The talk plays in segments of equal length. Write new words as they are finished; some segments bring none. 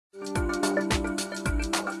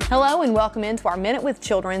Hello and welcome into our Minute with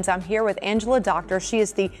Children's. I'm here with Angela Doctor. She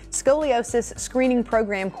is the Scoliosis Screening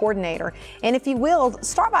Program Coordinator. And if you will,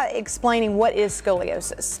 start by explaining what is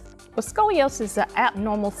scoliosis. Well, scoliosis is an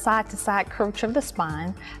abnormal side-to-side curvature of the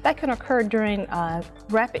spine that can occur during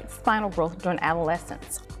rapid spinal growth during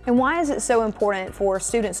adolescence. And why is it so important for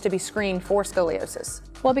students to be screened for scoliosis?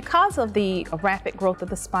 Well, because of the rapid growth of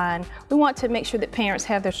the spine, we want to make sure that parents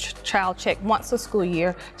have their child checked once a school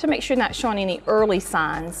year to make sure they're not showing any early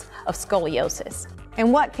signs of scoliosis.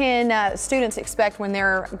 And what can students expect when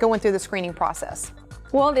they're going through the screening process?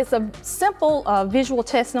 Well, it's a simple visual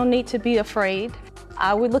test, no need to be afraid.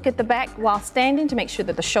 We look at the back while standing to make sure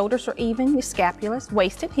that the shoulders are even, your scapulars,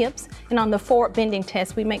 waist and hips. And on the forward bending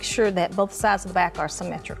test, we make sure that both sides of the back are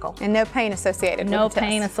symmetrical. And no pain associated with the test. No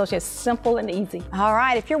pain associated, simple and easy. All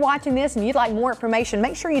right, if you're watching this and you'd like more information,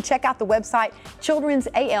 make sure you check out the website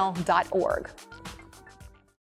childrensal.org.